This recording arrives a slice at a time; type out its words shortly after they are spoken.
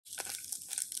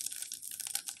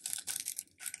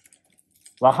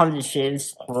Welcome to Shane's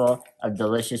School of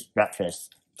Delicious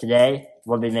Breakfast. Today,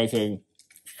 we'll be making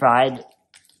fried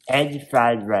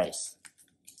rice.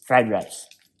 Fried rice.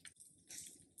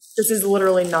 This is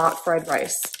literally not fried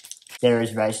rice. There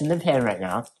is rice in the pan right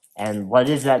now, and what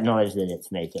is that noise that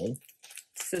it's making?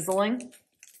 Sizzling.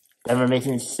 Then we're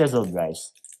making sizzled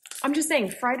rice. I'm just saying,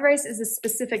 fried rice is a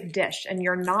specific dish, and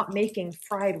you're not making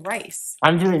fried rice.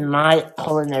 I'm doing my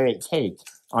culinary take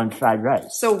on fried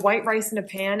rice. So white rice in a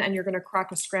pan, and you're going to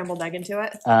crack a scrambled egg into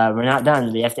it? We're not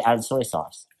done. We have to add soy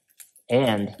sauce.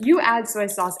 And you add soy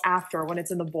sauce after when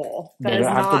it's in the bowl. They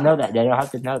don't have to know that. They don't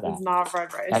have to know that. It's not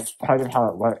fried rice. That's part of how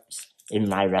it works in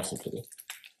my recipe.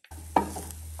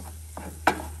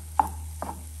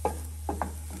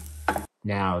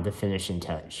 Now, the finishing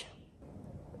touch.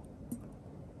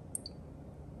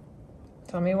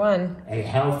 Tell me when. A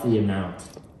healthy amount.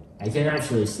 I can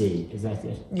actually see. Is that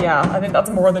good? Yeah, I think that's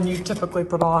more than you typically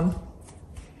put on.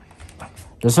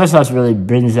 The soy sauce really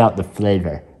brings out the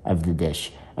flavor of the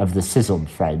dish, of the sizzled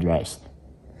fried rice.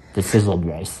 The sizzled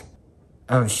rice.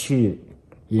 Oh, shoot.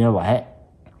 You know what?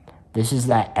 This is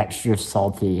that extra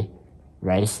salty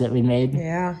rice that we made.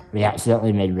 Yeah. We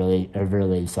accidentally made really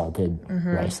overly salted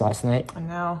rice last night. I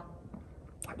know.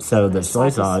 So the soy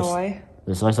sauce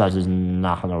is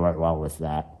not going to work well with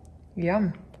that.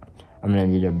 Yum. I'm going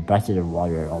to need a bucket of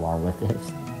water along with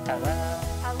this. Hello,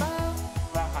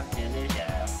 welcome to the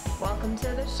show. Welcome to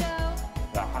the show.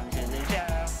 Welcome to the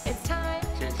show. It's time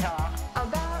to talk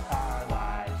about our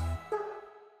lives.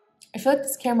 I feel like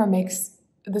this camera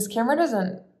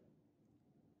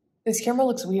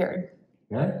looks weird.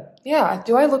 What? Yeah,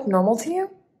 do I look normal to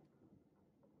you?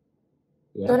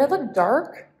 Yeah. Don't I look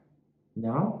dark?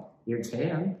 No, you're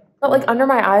tan. But like under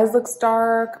my eyes looks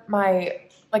dark.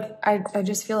 I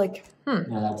just feel like, No,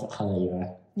 that's what color you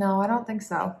are. No, I don't think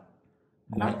so.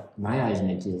 My eyes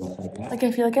make you look like that. Like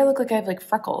I feel like I look like I have like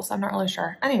freckles. I'm not really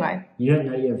sure. Anyway. You don't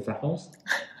know you have freckles?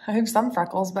 I have some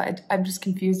freckles, but I'm just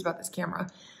confused about this camera.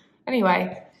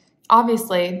 Anyway,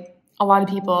 obviously, a lot of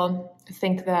people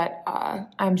think that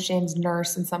I'm Shane's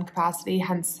nurse in some capacity,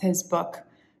 hence his book,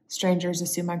 Strangers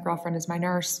Assume My Girlfriend is My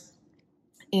Nurse.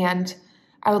 And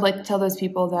I would like to tell those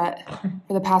people that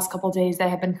for the past couple days, they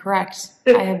have been correct.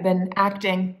 I have been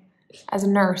acting as a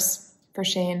nurse for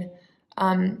Shane.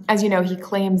 As you know, he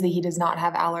claims that he does not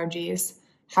have allergies.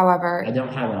 However, I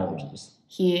don't have allergies.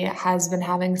 He has been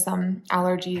having some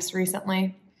allergies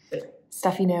recently.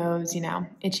 Stuffy nose,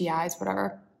 itchy eyes,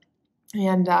 whatever.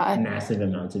 And massive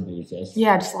amounts of mucus.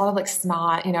 Yeah, just a lot of like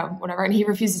snot, whatever. And he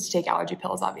refuses to take allergy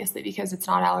pills, obviously, because it's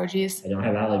not allergies. I don't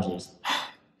have allergies.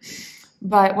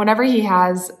 But whenever he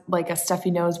has like a stuffy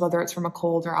nose, whether it's from a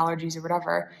cold or allergies or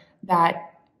whatever, that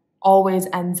always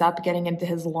ends up getting into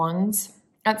his lungs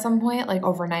at some point, like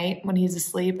overnight when he's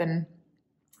asleep, and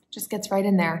just gets right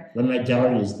in there. When my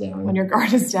guard is down. When your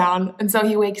guard is down. And so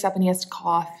he wakes up and he has to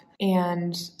cough.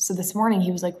 And so this morning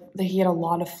he was like, he had a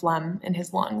lot of phlegm in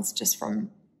his lungs just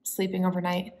from sleeping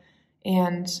overnight.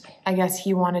 And I guess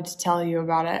he wanted to tell you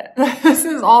about it. This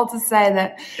is all to say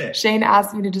that Shane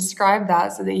asked me to describe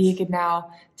that so that he could now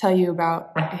tell you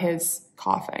about his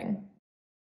coughing.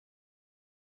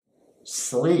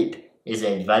 Sleep is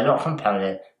a vital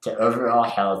component to overall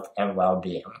health and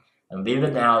well-being. And we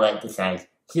would now like to thank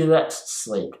Helix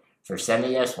Sleep for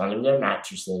sending us one of their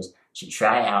mattresses to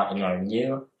try out in our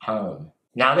new home.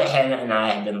 Now that Hannah and I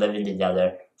have been living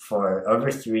together for over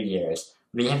 3 years,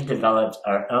 we have developed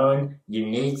our own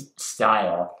unique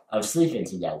style of sleeping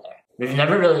together. We've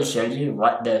never really showed you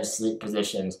what those sleep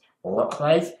positions look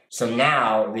like, so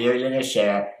now we are going to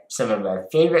share some of our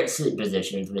favorite sleep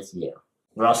positions with you.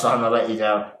 We're also going to let you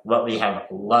know what we have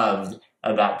loved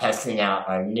about testing out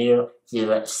our new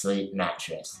Helix Sleep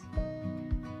mattress.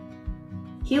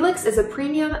 Helix is a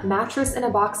premium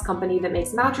mattress-in-a-box company that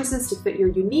makes mattresses to fit your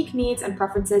unique needs and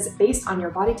preferences based on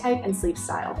your body type and sleep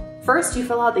style. First, you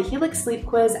fill out the Helix Sleep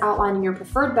Quiz outlining your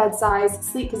preferred bed size,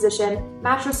 sleep position,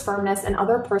 mattress firmness, and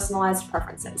other personalized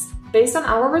preferences. Based on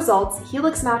our results,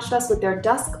 Helix matched us with their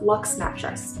Dusk Luxe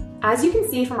mattress. As you can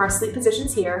see from our sleep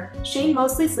positions here, Shane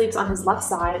mostly sleeps on his left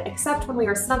side, except when we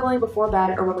are snuggling before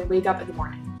bed or when we wake up in the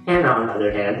morning. Hannah, on the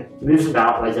other hand, moves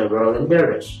about like a rolling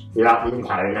dervish throughout the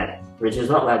entire night, which is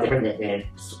what led to her nickname,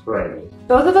 Squirmy.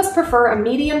 Both of us prefer a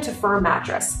medium to firm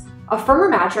mattress. A firmer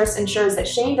mattress ensures that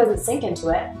Shane doesn't sink into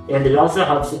it. And it also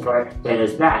helps support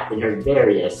Hannah's back in her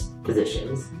various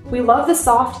positions. We love the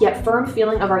soft yet firm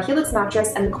feeling of our Helix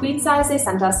mattress, and the queen size they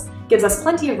sent us gives us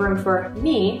plenty of room for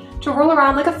me to roll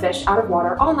around like a fish out of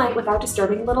water all night without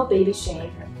disturbing little baby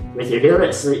Shane. With your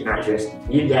Helix sleep mattress,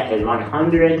 you get a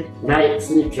 100-night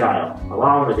sleep trial,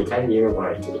 along with a 10-year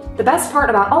warranty. The best part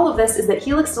about all of this is that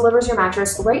Helix delivers your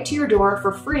mattress right to your door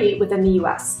for free within the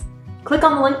US. Click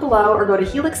on the link below or go to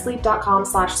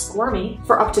helixsleep.com/squirmy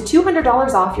for up to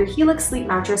 $200 off your Helix sleep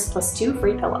mattress plus 2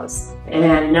 free pillows.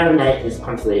 And no night is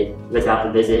complete without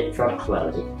a visit from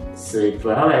Chloe. Sleep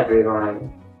well,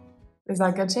 everyone. Is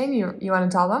that good, Shane? You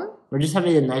want to tell them? We're just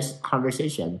having a nice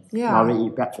conversation while we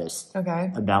eat breakfast.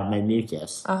 Okay. About my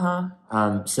mucus.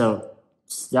 So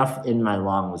stuff in my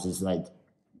lungs is like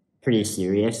pretty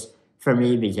serious for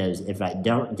me because if I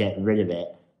don't get rid of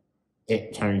it,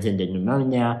 it turns into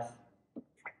pneumonia.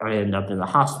 I end up in the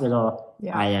hospital.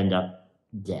 Yeah. I end up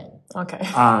dead. Okay.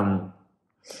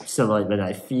 So like when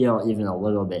I feel even a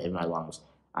little bit in my lungs,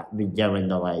 we go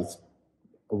into like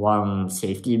lung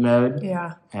safety mode.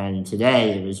 Yeah. And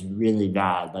today it was really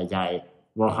bad. Like I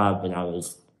woke up and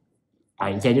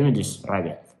I can't even describe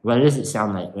it. What does it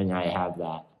sound like when I have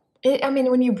that?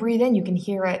 When you breathe in, you can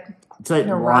hear it. It's like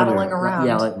water, rattling around.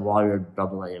 Yeah, like water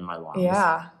bubbling in my lungs.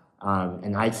 Yeah.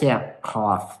 And I can't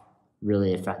cough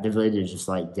really effectively to just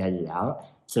like get it out.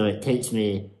 So it takes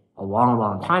me a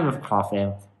long time of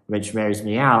coughing, which wears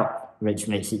me out, which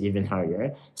makes it even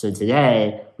harder. So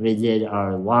today we did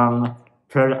our lung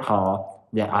protocol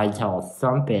that I call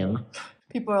thumping.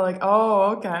 People are like,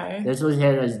 oh, okay. This was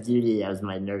Hannah's duty as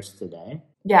my nurse today.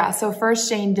 Yeah, so first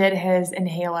Shane did his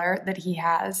inhaler that he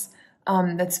has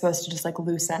that's supposed to just like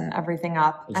loosen everything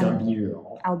up. It's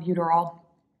albuterol.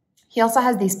 He also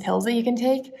has these pills that you can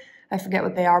take. I forget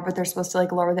what they are, but they're supposed to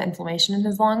like lower the inflammation in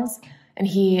his lungs. And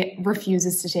he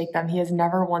refuses to take them. He has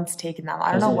never once taken them.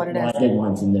 I don't know what it is. I did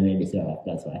once and they made me throw up,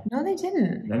 that's why. No, they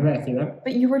didn't. Remember I threw up?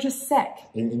 But you were just sick.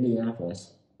 In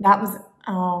Minneapolis. That was,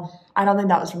 I don't think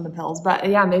that was from the pills. But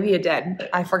yeah, maybe it did.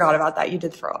 I forgot about that. You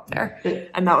did throw up there.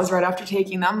 And that was right after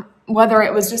taking them. Whether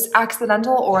it was just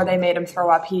accidental or they made him throw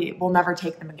up, he will never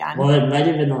take them again. Well, it might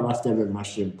have been the leftover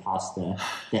mushroom pasta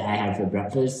that I had for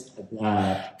breakfast.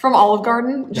 From Olive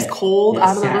Garden? Just cold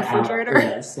out of the refrigerator?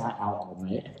 It sat out all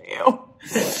night. Ew.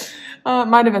 It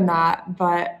might have been that,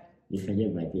 but... You think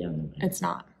it might be on the way? It's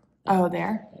not. Oh,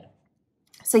 there? Yeah.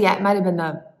 So yeah, it might have been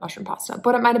the mushroom pasta,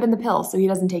 but it might have been the pills, so he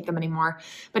doesn't take them anymore.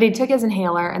 But he took his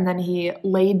inhaler, and then he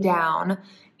laid down,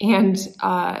 and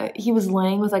he was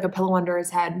laying with like a pillow under his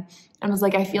head, and was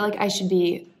like, I feel like I should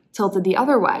be tilted the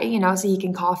other way, so he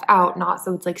can cough out, not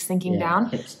so it's like sinking down.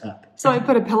 Hips up. So I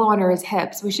put a pillow under his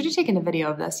hips. We should have taken a video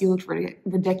of this. You looked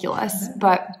ridiculous,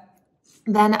 but...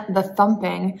 Then the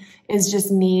thumping is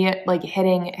just me like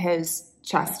hitting his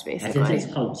chest, basically. I think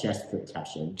it's called chest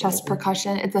percussion. Chest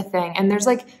percussion, it's a thing. And there's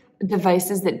like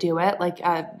devices that do it, like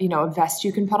a vest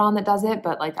you can put on that does it,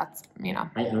 but like that's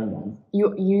I own one.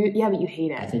 Yeah, but you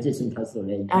hate it. I think it's in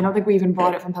Pennsylvania. I don't think we even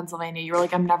bought it from Pennsylvania. You were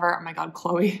like, I'm never, oh my God,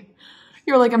 Chloe.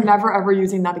 You were like, I'm never ever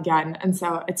using that again. And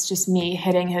so it's just me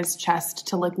hitting his chest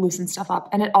to like loosen stuff up.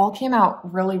 And it all came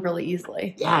out really, really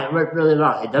easily. Yeah, it worked really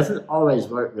well. It doesn't always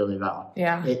work really well.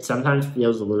 Yeah. It sometimes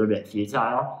feels a little bit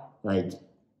futile. Like,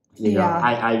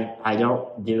 I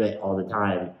don't do it all the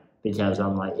time because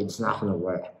I'm like, it's not going to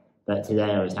work. But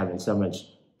today I was having so much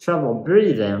trouble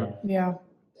breathing. Yeah.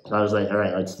 So I was like, all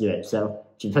right, let's do it. So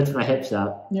she puts my hips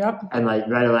up. Yep. And like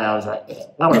right away I was like,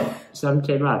 oh, some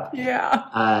came up. Yeah.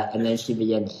 And then she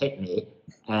began to hit me.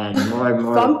 And more and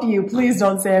more. Thump you. Please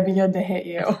don't say I began to hit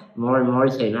you. More and more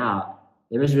came out.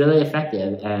 It was really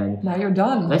effective. And now you're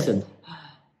done. Listen.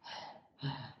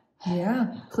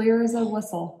 Yeah. Clear as a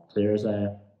whistle. Clear as a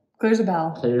bell. Clear as a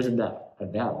bell. Clear as a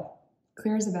bell.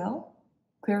 Clear as a bell?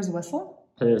 Clear as a whistle?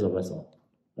 Clear as a whistle.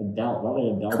 A bell. What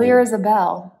would a bell Clear be? as a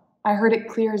bell. I heard it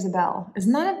clear as a bell.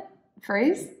 Isn't that a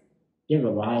phrase? Yeah,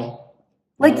 but why?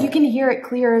 Like you can hear it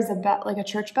clear as a bell, like a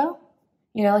church bell?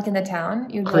 Like in the town?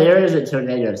 Clear as a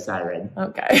tornado siren.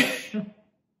 Okay.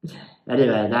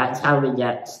 Anyway, that's how we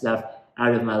get stuff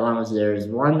out of my lungs. There's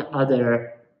one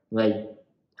other,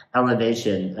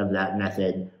 elevation of that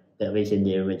method that we can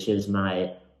do, which is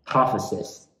my cough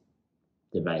assist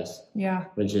device. Yeah.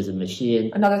 Which is a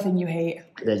machine. Another thing you hate.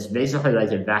 That's basically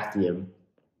like a vacuum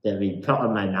that we put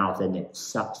on my mouth and it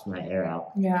sucks my air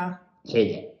out. Yeah.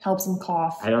 Hate it. Helps him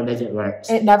cough. I don't think it works.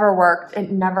 It never worked.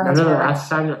 It never has worked. Remember the last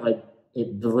time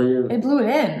it blew? It blew it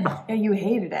in. Yeah, you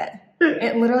hated it.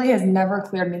 It literally has never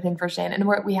cleared anything for Shane. And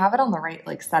we have it on the right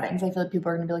settings. I feel like people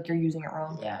are going to be like, you're using it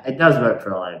wrong. Yeah, it does work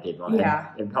for a lot of people. Yeah.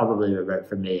 It probably would work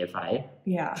for me if I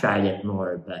tried it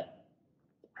more, but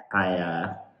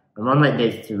I'm on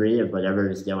day 3 of whatever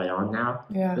is going on now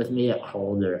with me at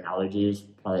cold or allergies,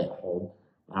 probably at cold.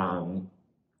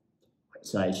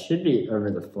 So I should be over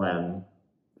the phlegm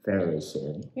fairly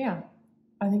soon. Yeah.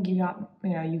 I think you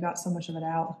got so much of it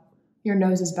out. Your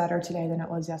nose is better today than it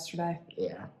was yesterday.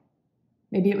 Yeah.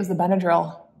 Maybe it was the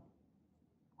Benadryl.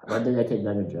 When did I take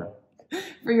Benadryl?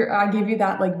 I gave you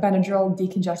that like Benadryl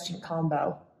decongestant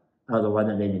combo. Oh, the one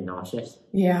that made me nauseous?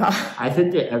 Yeah. I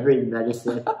think that every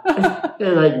medicine,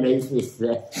 it like makes me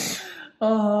sick.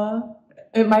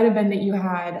 It might have been that you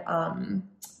had,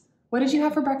 what did you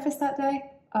have for breakfast that day?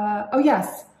 Oh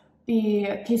yes,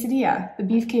 the quesadilla, the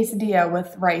beef quesadilla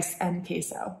with rice and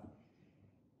queso.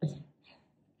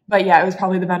 But yeah, it was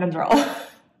probably the Benadryl.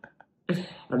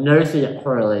 I'm noticing a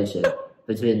correlation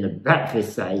between the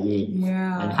breakfast I eat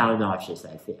Yeah. and how nauseous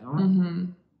I feel.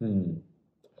 Mm-hmm.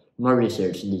 More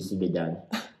research needs to be done.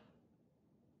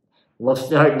 We'll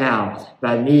start now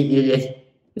by me eating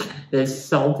this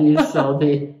salty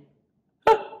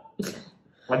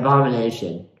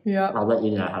abomination. Yeah. I'll let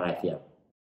you know how I feel.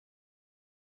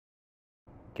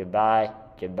 Goodbye,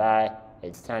 goodbye.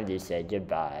 It's time to say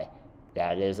goodbye.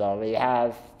 That is all we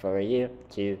have for you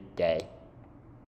today.